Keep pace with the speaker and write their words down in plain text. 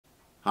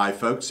Hi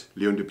folks,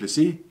 Leon du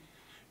Plessis,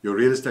 your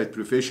real estate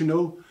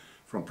professional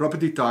from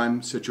Property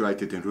Time,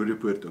 situated in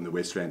Roodepoort on the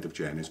West Rand of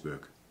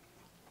Johannesburg.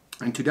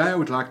 And today I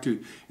would like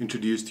to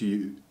introduce to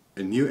you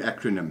a new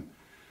acronym,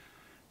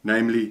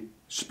 namely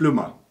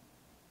Spluma,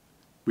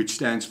 which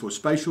stands for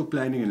Spatial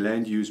Planning and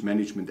Land Use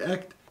Management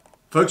Act.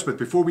 Folks, but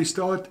before we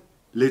start,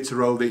 let's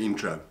roll the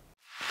intro.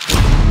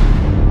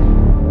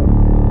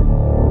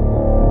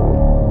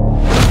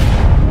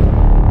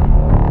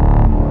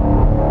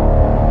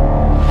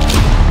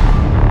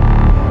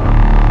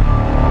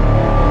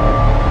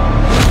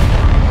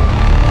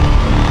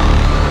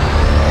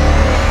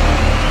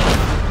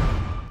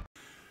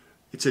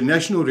 It's a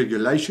national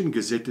regulation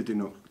gazetted in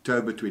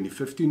October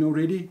 2015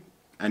 already,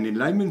 and in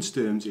layman's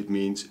terms it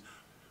means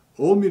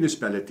all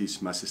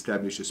municipalities must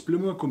establish a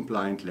Spluma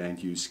compliant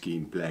land use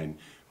scheme plan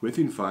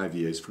within 5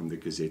 years from the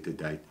gazetted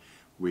date,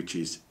 which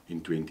is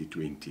in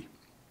 2020.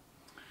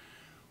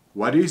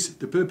 What is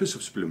the purpose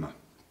of Spluma?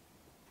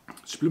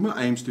 Spluma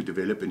aims to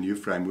develop a new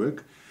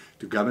framework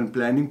to govern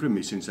planning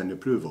permissions and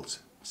approvals,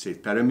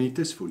 set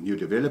parameters for new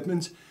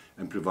developments,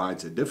 and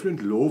provides a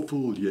different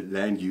lawful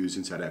land use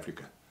in South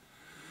Africa.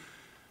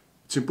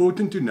 It's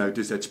important to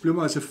notice that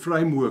Spluma is a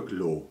framework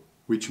law,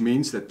 which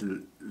means that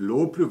the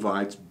law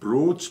provides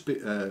broad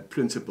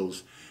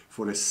principles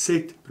for a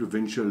set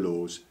provincial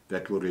laws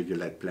that will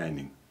regulate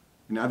planning.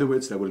 In other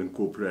words, they will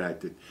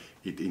incorporate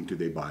it into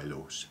their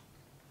bylaws.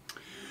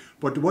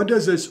 But what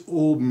does this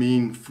all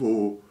mean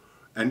for,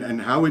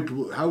 and how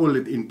will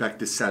it impact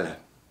the seller?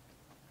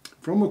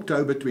 From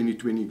October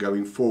 2020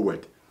 going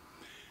forward,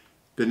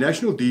 the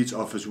National Deeds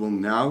Office will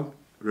now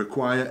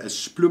require a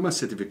Spluma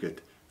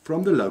certificate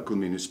from the local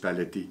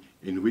municipality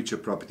in which a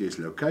property is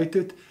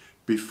located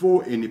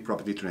before any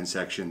property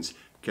transactions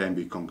can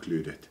be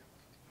concluded.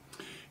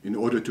 In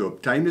order to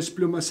obtain a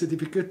Spluma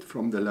certificate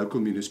from the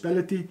local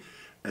municipality,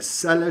 a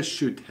seller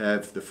should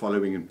have the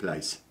following in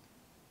place: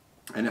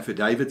 an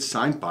affidavit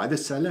signed by the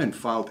seller and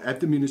filed at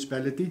the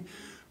municipality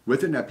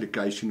with an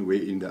application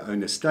wherein the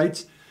owner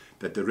states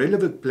that the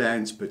relevant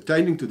plans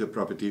pertaining to the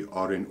property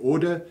are in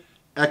order,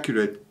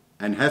 accurate,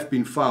 and have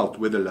been filed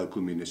with the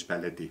local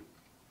municipality.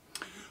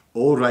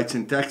 All rates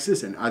and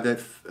taxes and other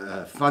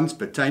funds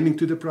pertaining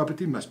to the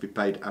property must be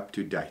paid up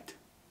to date.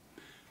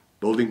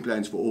 Building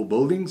plans for all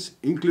buildings,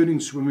 including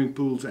swimming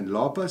pools and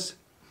lapas,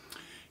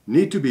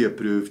 need to be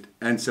approved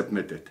and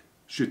submitted.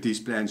 Should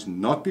these plans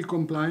not be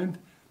compliant,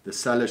 the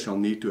seller shall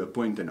need to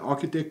appoint an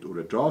architect or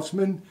a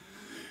draftsman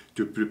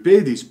to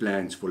prepare these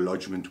plans for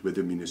lodgement with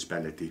the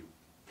municipality.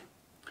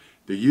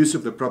 The use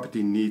of the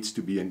property needs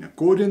to be in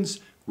accordance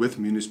with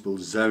municipal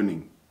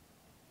zoning.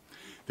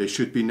 There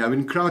should be no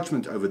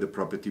encroachment over the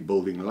property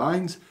building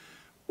lines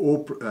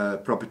or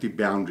property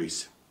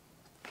boundaries.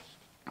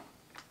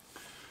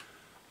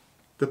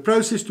 The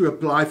process to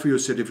apply for your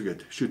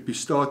certificate should be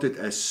started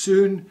as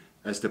soon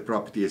as the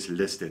property is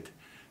listed,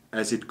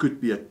 as it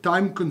could be a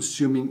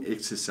time-consuming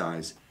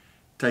exercise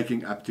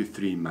taking up to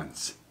 3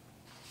 months.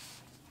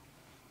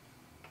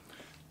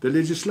 The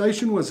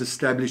legislation was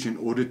established in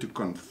order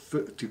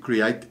to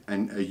create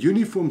a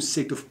uniform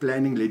set of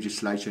planning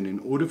legislation in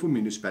order for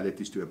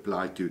municipalities to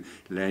apply to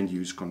land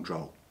use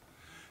control.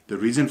 The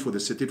reason for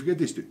the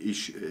certificate is to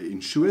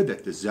ensure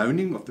that the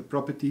zoning of the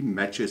property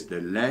matches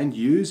the land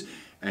use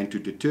and to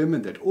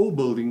determine that all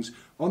buildings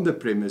on the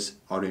premise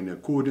are in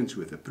accordance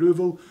with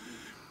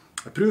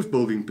approved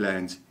building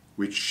plans,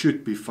 which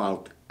should be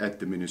filed at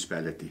the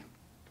municipality.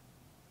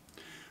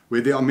 Where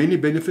there are many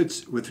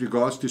benefits with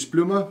regards to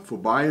Spluma for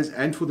buyers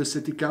and for the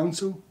City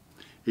Council,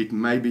 it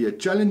may be a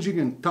challenging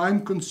and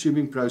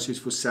time-consuming process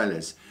for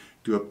sellers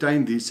to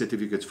obtain these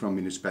certificates from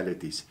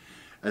municipalities,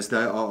 as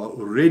they are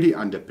already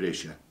under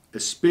pressure,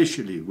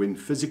 especially when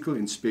physical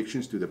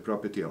inspections to the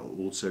property are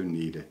also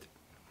needed.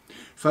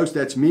 Folks,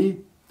 that's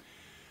me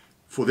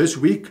for this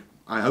week.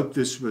 I hope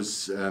this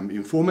was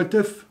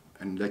informative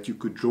and that you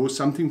could draw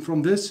something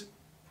from this.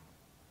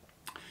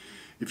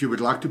 If you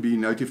would like to be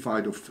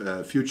notified of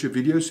future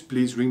videos,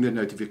 please ring the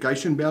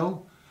notification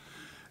bell.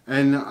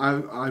 And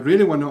I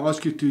really want to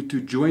ask you to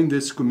join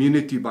this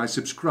community by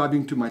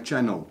subscribing to my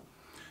channel.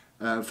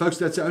 Folks,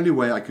 that's the only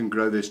way I can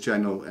grow this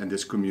channel and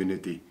this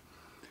community.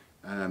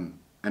 And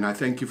I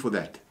thank you for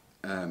that.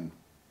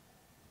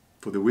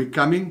 For the week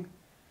coming,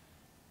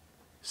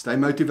 stay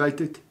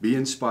motivated, be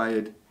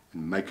inspired,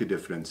 and make a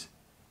difference.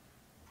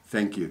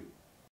 Thank you.